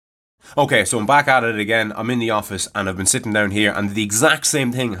Okay, so I'm back at it again. I'm in the office and I've been sitting down here and the exact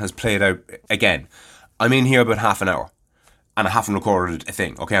same thing has played out again. I'm in here about half an hour and I haven't recorded a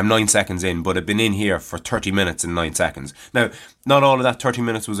thing. Okay, I'm 9 seconds in, but I've been in here for 30 minutes and 9 seconds. Now, not all of that 30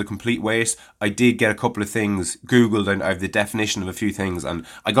 minutes was a complete waste. I did get a couple of things Googled and I have the definition of a few things and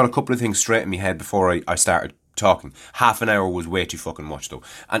I got a couple of things straight in my head before I started talking. Half an hour was way too fucking much though.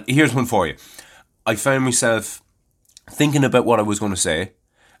 And here's one for you. I found myself thinking about what I was going to say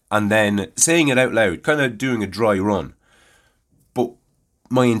and then saying it out loud, kind of doing a dry run. But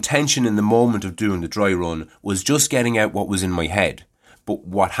my intention in the moment of doing the dry run was just getting out what was in my head. But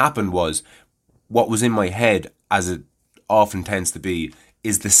what happened was, what was in my head, as it often tends to be,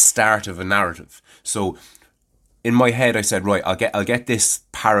 is the start of a narrative. So in my head I said, right, I'll get this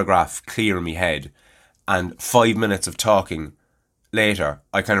paragraph clear in my head, and 5 minutes of talking later,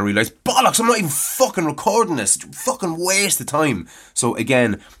 I kind of realised, bollocks, I'm not even fucking recording this. It's a fucking waste of time. So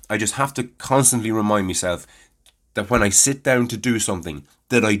again, I just have to constantly remind myself that when I sit down to do something,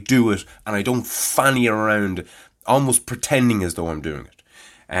 that I do it and I don't fanny around almost pretending as though I'm doing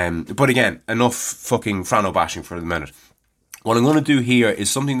it. But again, enough fucking Frano bashing for the minute. What I'm going to do here is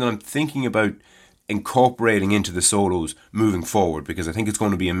something that I'm thinking about incorporating into the solos moving forward, because I think it's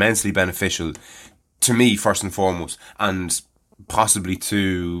going to be immensely beneficial to me first and foremost, and possibly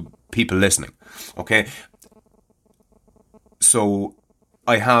to people listening. Okay, so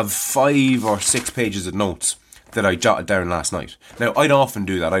I have 5 or 6 pages of notes that I jotted down last night. Now, I'd often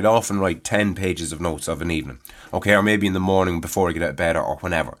do that. I'd often write 10 pages of notes of an evening, okay, or maybe in the morning before I get out of bed or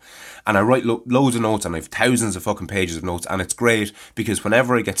whenever. And I write loads of notes and I have thousands of fucking pages of notes, and it's great because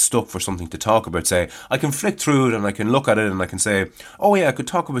whenever I get stuck for something to talk about, say, I can flick through it and I can look at it and I can say, oh yeah, I could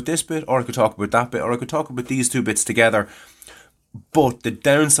talk about this bit, or I could talk about that bit, or I could talk about these 2 bits together. But the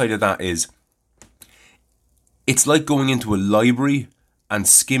downside of that is, it's like going into a library and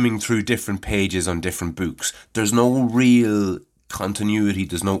skimming through different pages on different books. There's no real continuity,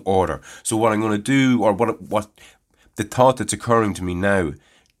 there's no order. So what I'm going to do, or what the thought that's occurring to me now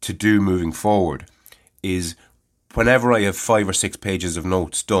to do moving forward, is whenever I have 5 or 6 pages of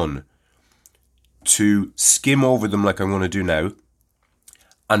notes done, to skim over them like I'm going to do now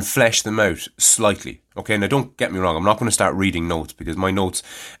and flesh them out slightly. Okay, now don't get me wrong, I'm not going to start reading notes, because my notes,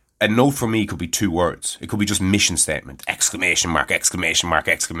 a note for me could be 2 words. It could be just mission statement, exclamation mark, exclamation mark,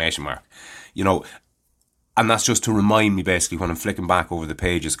 exclamation mark. You know, and that's just to remind me basically when I'm flicking back over the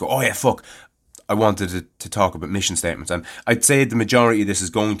pages, go, oh yeah, fuck, I wanted to talk about mission statements. And I'd say the majority of this is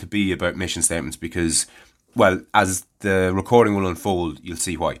going to be about mission statements because, well, as the recording will unfold, you'll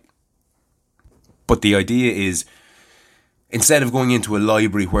see why. But the idea is, instead of going into a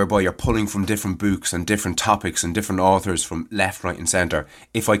library whereby you're pulling from different books and different topics and different authors from left, right and centre,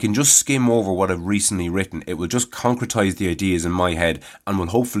 if I can just skim over what I've recently written, it will just concretise the ideas in my head and will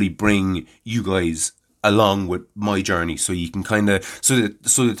hopefully bring you guys along with my journey, so you can kind of, so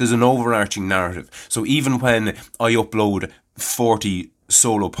that there's an overarching narrative. So even when I upload 40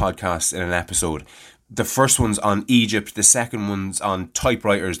 solo podcasts in an episode, the first one's on Egypt, the second one's on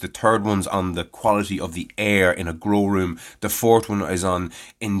typewriters, the third one's on the quality of the air in a grow room, the fourth one is on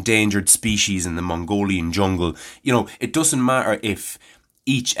endangered species in the Mongolian jungle. You know, it doesn't matter if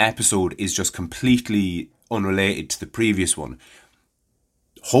each episode is just completely unrelated to the previous one.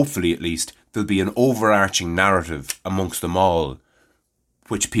 Hopefully, at least, there'll be an overarching narrative amongst them all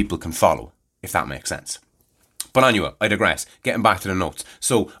which people can follow, if that makes sense. But anyway, I digress. Getting back to the notes.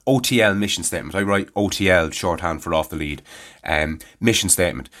 So, OTL mission statement. I write OTL, shorthand for off the lead. Mission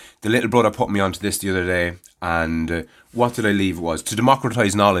statement. The little brother put me onto this the other day, and what did I leave? It was to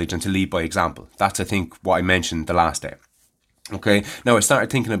democratise knowledge and to lead by example. That's, I think, what I mentioned the last day. Okay, now I started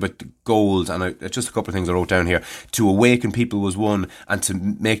thinking about the goals, and just a couple of things I wrote down here. To awaken people was one, and to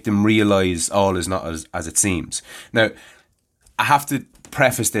make them realise all is not as it seems. Now, I have to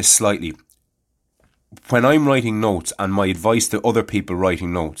preface this slightly. When I'm writing notes, and my advice to other people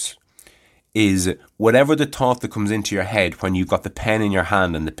writing notes is, whatever the thought that comes into your head when you've got the pen in your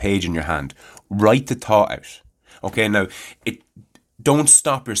hand and the page in your hand, write the thought out. Okay, now, don't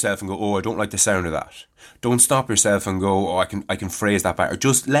stop yourself and go, oh, I don't like the sound of that. Don't stop yourself and go, oh, I can phrase that better.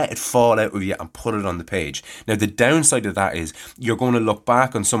 Just let it fall out of you and put it on the page. Now, the downside of that is you're going to look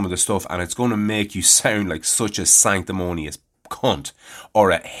back on some of the stuff and it's going to make you sound like such a sanctimonious cunt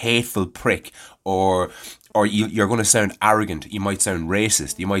or a hateful prick, or you're going to sound arrogant. You might sound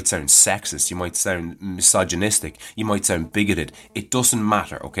racist. You might sound sexist. You might sound misogynistic. You might sound bigoted. It doesn't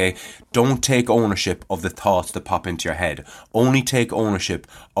matter, okay? Don't take ownership of the thoughts that pop into your head. Only take ownership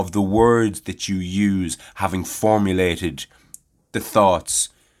of the words that you use, having formulated the thoughts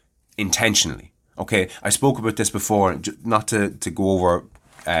intentionally, okay? I spoke about this before, not to go over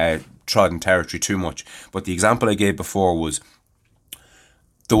untrodden territory too much. But the example I gave before was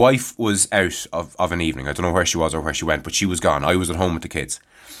the wife was out of an evening. I don't know where she was or where she went, but she was gone. I was at home with the kids.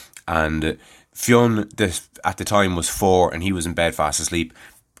 And Fionn, at the time, was 4 and he was in bed fast asleep.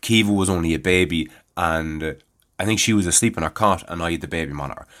 Kiva was only a baby and I think she was asleep in her cot and I had the baby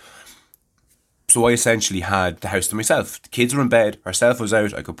monitor. So I essentially had the house to myself. The kids were in bed, herself was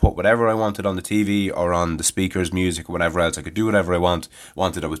out. I could put whatever I wanted on the TV or on the speakers, music or whatever else. I could do whatever I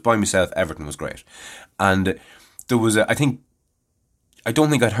wanted. I was by myself. Everything was great. And there was I don't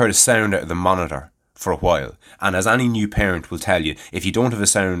think I'd heard a sound out of the monitor for a while. And as any new parent will tell you, if you don't have a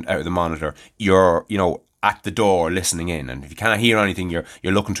sound out of the monitor, you're, at the door listening in. And if you can't hear anything, you're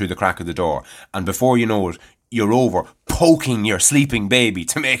looking through the crack of the door. And before you know it, you're over poking your sleeping baby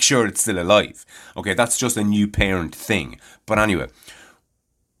to make sure it's still alive. Okay, that's just a new parent thing. But anyway,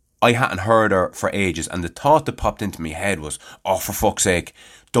 I hadn't heard her for ages, and the thought that popped into my head was, oh, for fuck's sake,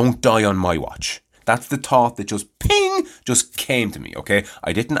 don't die on my watch. That's the thought that just came to me, okay?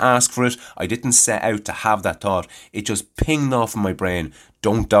 I didn't ask for it. I didn't set out to have that thought. It just pinged off in my brain,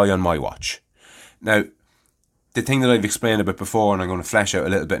 don't die on my watch. Now, the thing that I've explained a bit before, and I'm going to flesh out a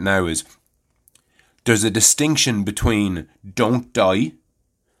little bit now, is there's a distinction between don't die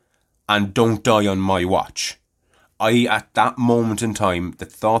and don't die on my watch. At that moment in time, the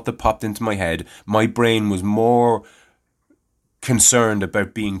thought that popped into my head, my brain was more concerned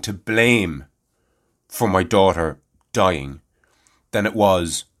about being to blame for my daughter dying than it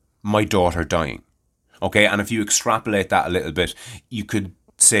was my daughter dying. Okay, and if you extrapolate that a little bit, you could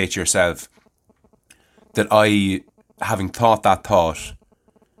say to yourself that I, having thought that thought,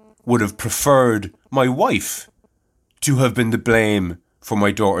 would have preferred my wife to have been to blame for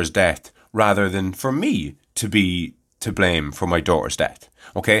my daughter's death rather than for me to be to blame for my daughter's death.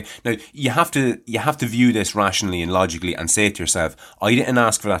 Okay? Now, you have to view this rationally and logically and say to yourself, I didn't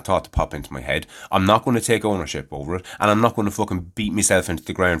ask for that thought to pop into my head. I'm not going to take ownership over it, and I'm not going to fucking beat myself into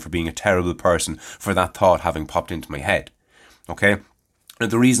the ground for being a terrible person for that thought having popped into my head. Okay? Now,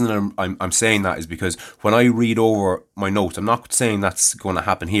 the reason I'm saying that is because when I read over my notes, I'm not saying that's going to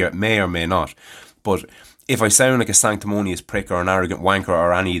happen here. It may or may not. But if I sound like a sanctimonious prick or an arrogant wanker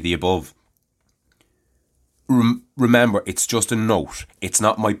or any of the above, remember, it's just a note. It's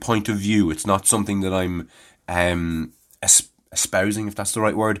not my point of view. It's not something that I'm espousing, if that's the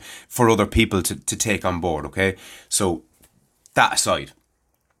right word, for other people to take on board, okay? So, that aside.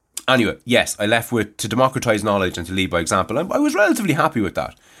 Anyway, yes, I left with to democratise knowledge and to lead by example. I was relatively happy with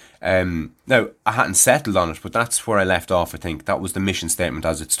that. Now, I hadn't settled on it, but that's where I left off, I think. That was the mission statement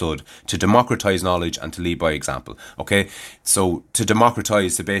as it stood. To democratise knowledge and to lead by example. Okay? So, to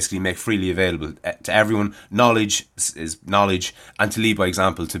democratise, to basically make freely available to everyone. Knowledge is knowledge. And to lead by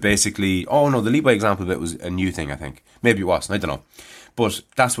example, to basically... Oh, no, the lead by example bit was a new thing, I think. Maybe it wasn't, I don't know. But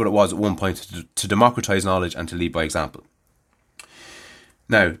that's what it was at one point. To democratise knowledge and to lead by example.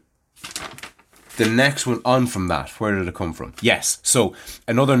 Now... the next one on from that, where did it come from? Yes, so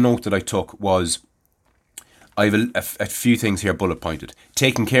another note that I took was, I have a few things here bullet pointed.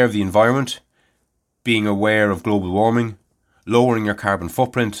 Taking care of the environment, being aware of global warming, lowering your carbon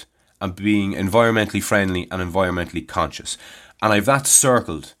footprint, and being environmentally friendly and environmentally conscious. And I have that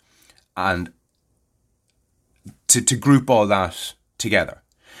circled, and to group all that together.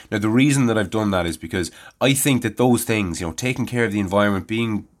 Now, the reason that I've done that is because I think that those things, taking care of the environment,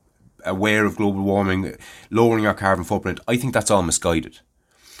 being aware of global warming, lowering our carbon footprint, I think that's all misguided.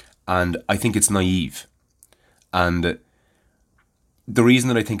 And I think it's naive. And the reason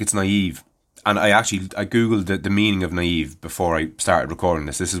that I think it's naive, and I googled the meaning of naive before I started recording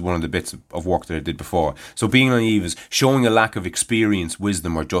this. This is one of the bits of work that I did before. So being naive is showing a lack of experience,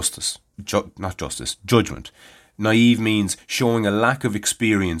 wisdom or judgment. Naive means showing a lack of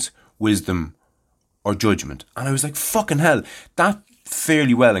experience, wisdom or judgment. And I was like, fucking hell, that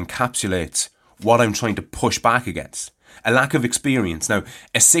fairly well encapsulates what I'm trying to push back against. A lack of experience. Now,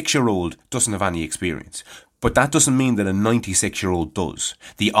 a 6-year-old doesn't have any experience, but that doesn't mean that a 96-year-old does.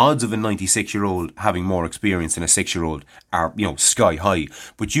 The odds of a 96-year-old having more experience than a 6-year-old are, sky high.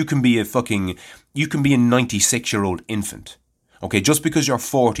 But you can be a 96-year-old infant. Okay, just because you're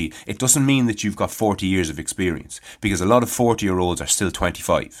 40, it doesn't mean that you've got 40 years of experience, because a lot of 40-year-olds are still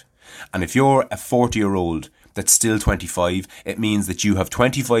 25. And if you're a 40-year-old that's still 25, it means that you have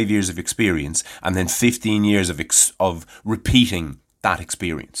 25 years of experience and then 15 years of repeating that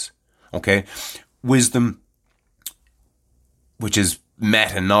experience. Okay? Wisdom, which is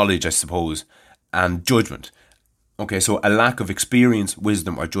meta knowledge, I suppose, and judgment. Okay, so a lack of experience,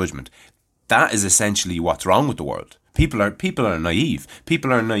 wisdom, or judgment. That is essentially what's wrong with the world. People are naive.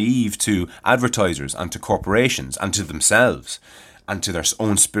 People are naive to advertisers and to corporations and to themselves. and to their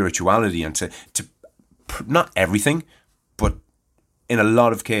own spirituality and to not everything, but in a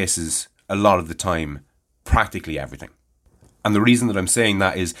lot of cases, a lot of the time, practically everything. And the reason that I'm saying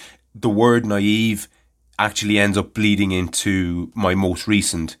that is the word naive actually ends up bleeding into my most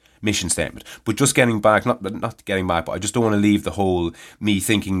recent mission statement. But just getting back, not getting back, but I just don't want to leave the whole me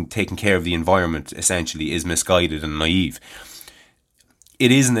thinking taking care of the environment essentially is misguided and naive.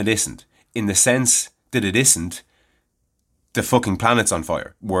 It is and it isn't. In the sense that it isn't, the fucking planet's on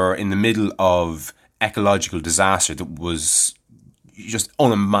fire. We're in the middle of ecological disaster that was just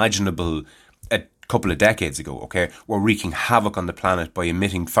unimaginable a couple of decades ago, okay? We're wreaking havoc on the planet by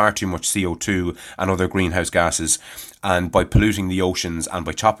emitting far too much CO2 and other greenhouse gases, and by polluting the oceans and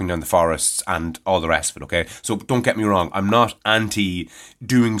by chopping down the forests and all the rest of it, okay? So don't get me wrong, I'm not anti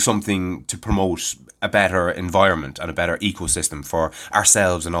doing something to promote a better environment and a better ecosystem for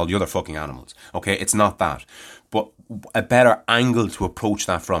ourselves and all the other fucking animals, okay? It's not that. But a better angle to approach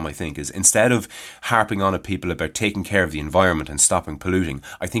that from, I think, is instead of harping on at people about taking care of the environment and stopping polluting,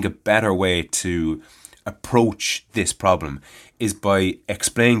 I think a better way to approach this problem is by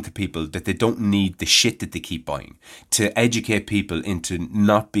explaining to people that they don't need the shit that they keep buying, to educate people into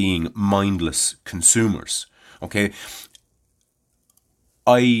not being mindless consumers, okay?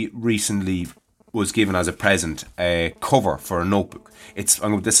 I recently was given as a present a cover for a notebook.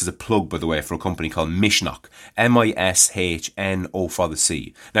 This is a plug, by the way, for a company called Mishnock, Mishno for the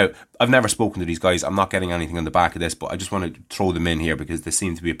C. Now, I've never spoken to these guys. I'm not getting anything on the back of this, but I just want to throw them in here because they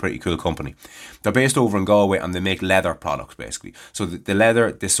seem to be a pretty cool company. They're based over in Galway and they make leather products, basically. So the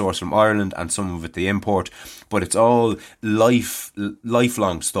leather they source from Ireland and some of it they import, but it's all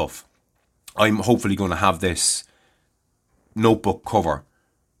lifelong stuff. I'm hopefully going to have this notebook cover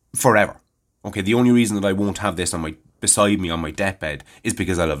forever. Okay, the only reason that I won't have this beside me on my deathbed is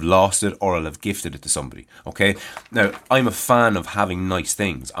because I'll have lost it or I'll have gifted it to somebody. Okay, now I'm a fan of having nice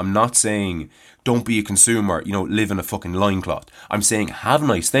things. I'm not saying don't be a consumer, live in a fucking loincloth. I'm saying have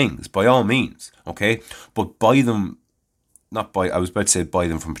nice things by all means. Okay, but buy them. I was about to say buy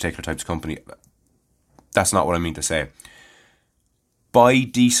them from particular types of company. That's not what I mean to say. Buy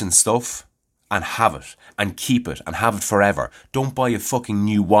decent stuff and have it and keep it and have it forever. Don't buy a fucking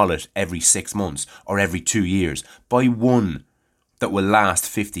new wallet every 6 months or every 2 years. Buy one that will last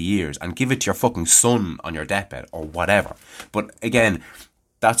 50 years and give it to your fucking son on your deathbed or whatever. But again,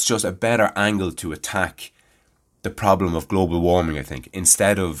 that's just a better angle to attack the problem of global warming, I think,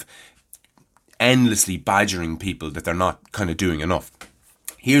 instead of endlessly badgering people that they're not kind of doing enough.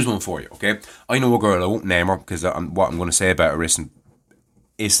 Here's one for you, okay? I know a girl, I won't name her because what I'm going to say about her isn't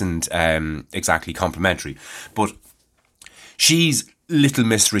exactly complimentary, but she's Little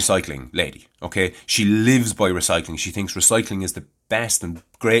Miss Recycling lady, okay? She lives by recycling. She thinks recycling is the best and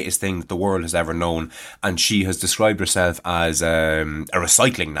greatest thing that the world has ever known, and she has described herself as a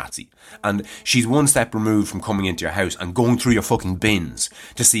recycling Nazi. And she's one step removed from coming into your house and going through your fucking bins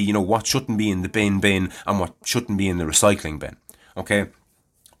to see, what shouldn't be in the bin and what shouldn't be in the recycling bin, okay?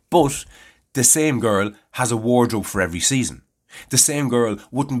 But the same girl has a wardrobe for every season. The same girl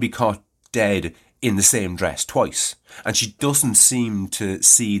wouldn't be caught dead in the same dress twice. And she doesn't seem to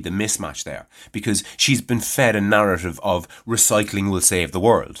see the mismatch there because she's been fed a narrative of recycling will save the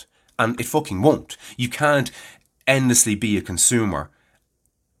world. And it fucking won't. You can't endlessly be a consumer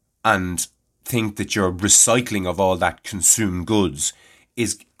and think that your recycling of all that consumed goods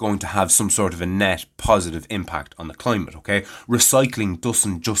is going to have some sort of a net positive impact on the climate, okay? Recycling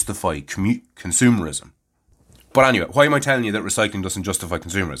doesn't justify consumerism. But anyway, why am I telling you that recycling doesn't justify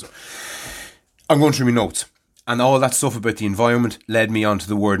consumerism? I'm going through my notes. And all that stuff about the environment led me on to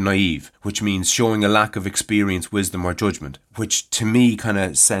the word naive, which means showing a lack of experience, wisdom or judgment, which to me kind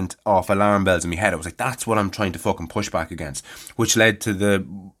of sent off alarm bells in my head. I was like, that's what I'm trying to fucking push back against, which led to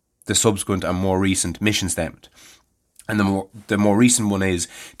the subsequent and more recent mission statement. And the more recent one is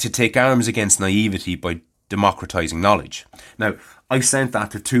to take arms against naivety by democratising knowledge. Now, I sent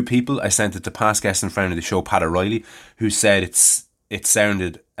that to two people. I sent it to past guest and friend of the show, Pat O'Reilly, who said it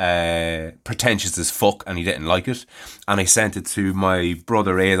sounded pretentious as fuck and he didn't like it. And I sent it to my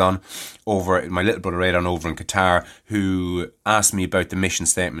brother Aidan my little brother Aidan over in Qatar, who asked me about the mission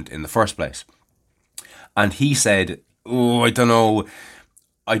statement in the first place. And he said, I don't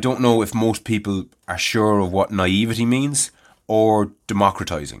know if most people are sure of what naivety means or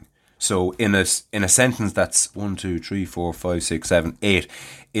democratising. So in a sentence that's 1, 2, 3, 4, 5, 6, 7, 8.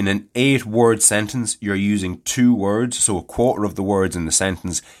 In an 8-word sentence, you're using 2 words, so a quarter of the words in the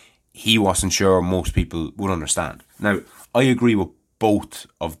sentence, he wasn't sure most people would understand. Now, I agree with both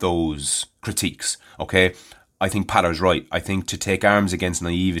of those critiques, okay? I think Patter's right. I think to take arms against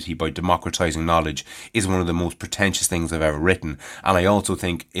naivety by democratising knowledge is one of the most pretentious things I've ever written. And I also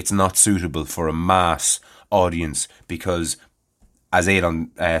think it's not suitable for a mass audience because, as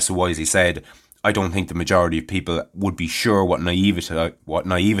Aidan so wisely said, I don't think the majority of people would be sure what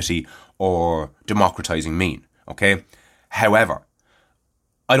naivety or democratising mean. Okay? However,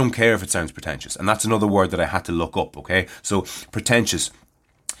 I don't care if it sounds pretentious. And that's another word that I had to look up. Okay? So, pretentious.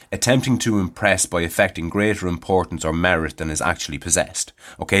 Attempting to impress by affecting greater importance or merit than is actually possessed.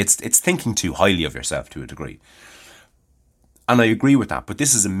 Okay, it's thinking too highly of yourself to a degree. And I agree with that, but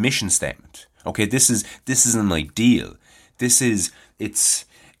this is a mission statement. Okay, this is an ideal. It's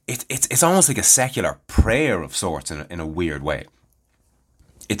almost like a secular prayer of sorts in a weird way.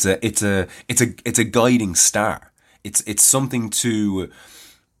 It's a guiding star. It's something to.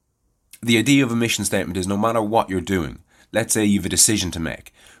 The idea of a mission statement is no matter what you're doing, let's say you've a decision to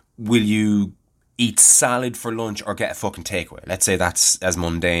make. Will you eat salad for lunch or get a fucking takeaway? Let's say that's as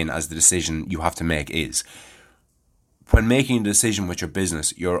mundane as the decision you have to make is. When making a decision with your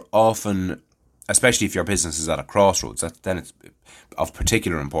business, you're often, especially if your business is at a crossroads, then it's of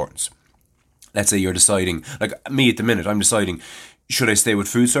particular importance. Let's say you're deciding, like me at the minute, I'm deciding, should I stay with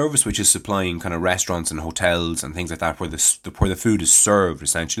food service, which is supplying kind of restaurants and hotels and things like that, where the food is served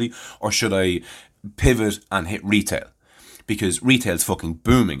essentially, or should I pivot and hit retail? Because retail's fucking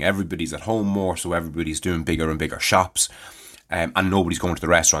booming. Everybody's at home more, so everybody's doing bigger and bigger shops, and nobody's going to the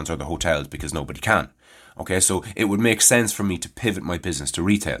restaurants or the hotels because nobody can. Okay, so it would make sense for me to pivot my business to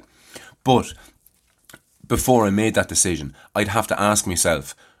retail. But before I made that decision, I'd have to ask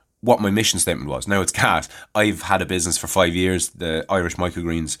myself what my mission statement was. Now it's cat. I've had a business for 5 years, the Irish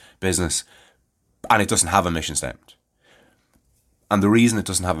Microgreens business, and it doesn't have a mission statement. And the reason it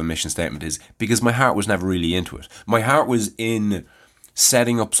doesn't have a mission statement is because my heart was never really into it. My heart was in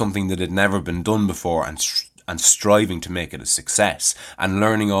setting up something that had never been done before and striving to make it a success and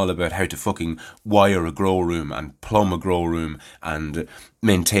learning all about how to fucking wire a grow room and plumb a grow room and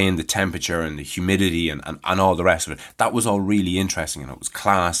maintain the temperature and the humidity and all the rest of it. That was all really interesting and it was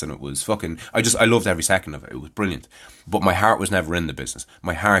class and it was fucking... I loved every second of it. It was brilliant. But my heart was never in the business.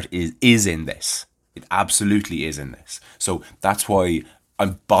 My heart is in this. It absolutely is in this. So that's why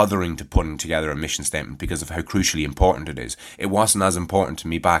I'm bothering to putting together a mission statement because of how crucially important it is. It wasn't as important to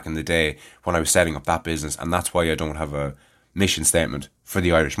me back in the day when I was setting up that business, and that's why I don't have a mission statement for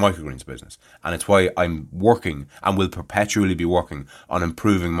the Irish Microgreens business. And it's why I'm working and will perpetually be working on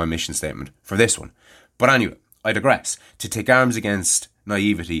improving my mission statement for this one. But anyway, I digress. To take arms against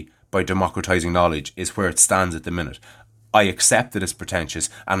naivety by democratising knowledge is where it stands at the minute. I accept that it's pretentious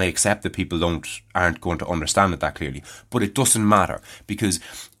and I accept that people aren't going to understand it that clearly. But it doesn't matter because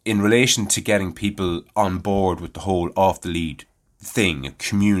in relation to getting people on board with the whole off the lead thing,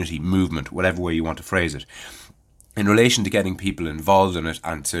 community, movement, whatever way you want to phrase it, in relation to getting people involved in it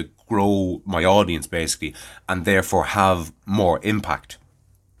and to grow my audience basically and therefore have more impact,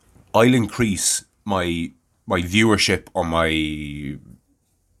 I'll increase my viewership or my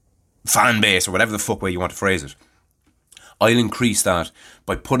fan base or whatever the fuck way you want to phrase it. I'll increase that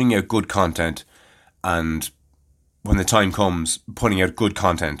by putting out good content and when the time comes, putting out good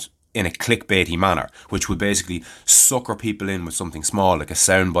content in a clickbaity manner, which will basically sucker people in with something small, like a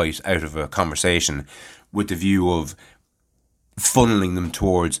soundbite out of a conversation, with the view of funneling them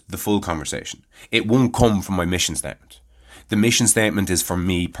towards the full conversation. It won't come from my mission statement. The mission statement is for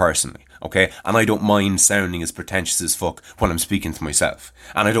me personally, okay? And I don't mind sounding as pretentious as fuck when I'm speaking to myself.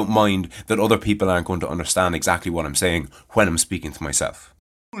 And I don't mind that other people aren't going to understand exactly what I'm saying when I'm speaking to myself.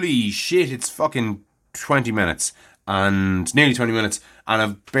 Holy shit, it's fucking 20 minutes. And nearly 20 minutes. And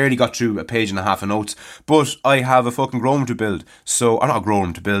I've barely got through a page and a half of notes. But I have a fucking grow room to build. Not a grow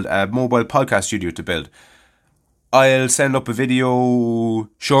room to build, a mobile podcast studio to build. I'll send up a video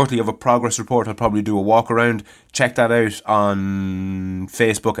shortly of a progress report. I'll probably do a walk around. Check that out on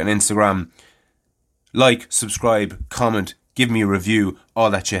Facebook and Instagram. Like, subscribe, comment, give me a review.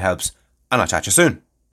 All that shit helps. And I'll chat to you soon.